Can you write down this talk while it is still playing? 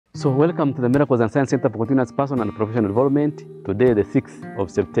So welcome to the Miracles and Science Center for Continuous Personal and Professional Development. Today, the 6th of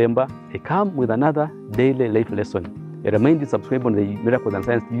September, I come with another daily life lesson. I remind you to subscribe on the Miracles and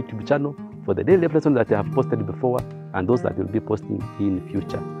Science YouTube channel for the daily life lessons that I have posted before and those that will be posting in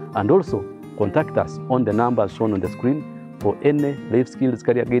future. And also, contact us on the numbers shown on the screen for any life skills,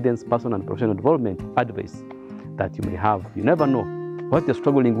 career guidance, personal and professional development advice that you may have. You never know what you're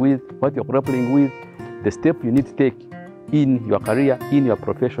struggling with, what you're grappling with, the step you need to take in your career, in your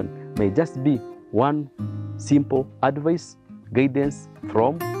profession, may just be one simple advice, guidance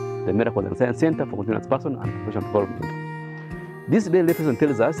from the Miracles and Science Center for Continuous Personal and Professional Development. This daily lesson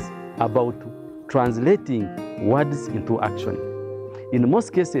tells us about translating words into action. In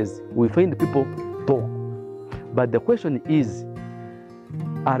most cases, we find people talk, but the question is,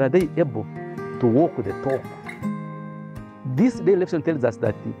 are they able to walk the talk? This daily lesson tells us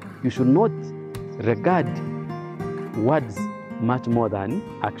that you should not regard words much more than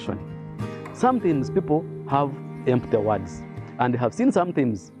action. Sometimes people have empty words, and have seen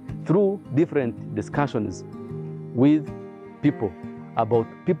sometimes through different discussions with people about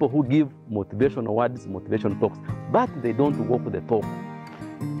people who give motivational words, motivational talks, but they don't walk the talk.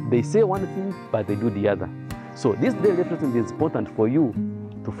 They say one thing, but they do the other. So this daily lesson is important for you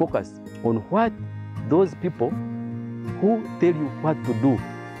to focus on what those people who tell you what to do,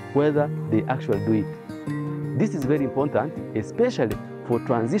 whether they actually do it. This is very important, especially for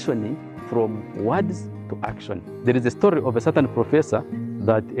transitioning from words to action. There is a story of a certain professor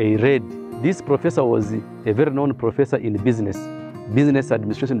that I read. This professor was a very known professor in business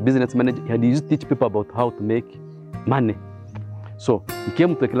administration, business management. He used to teach people about how to make money. So he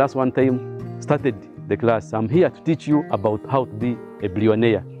came to a class one time, started the class. I'm here to teach you about how to be a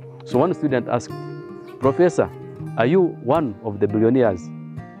billionaire. So one student asked, "Professor, are you one of the billionaires?"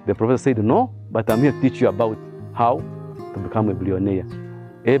 The professor said, "No, but I'm here to teach you about how to become a billionaire."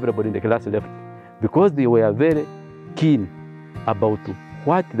 Everybody in the class left because they were very keen about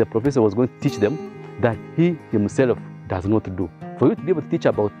what the professor was going to teach them that he himself does not do. For you to be able to teach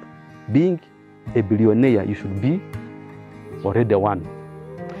about being a billionaire, you should be already one.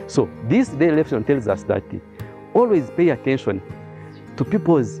 So this daily lesson tells us that always pay attention to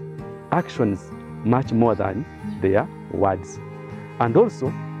people's actions much more than their words. And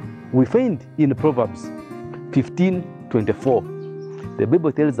also, we find in Proverbs 15:24, the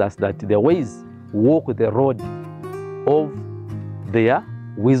Bible tells us that the wise walk the road of their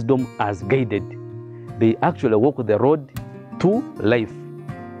wisdom as guided. They actually walk the road to life,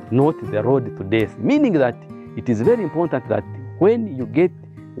 not the road to death. Meaning that it is very important that when you get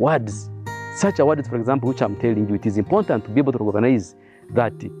words, such a words, for example, which I'm telling you, it is important to be able to recognize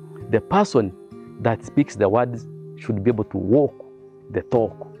that the person that speaks the words should be able to walk the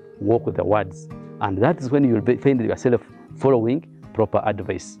talk, walk the words. And that is when you will find yourself following proper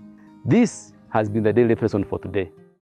advice. This has been the daily lesson for today.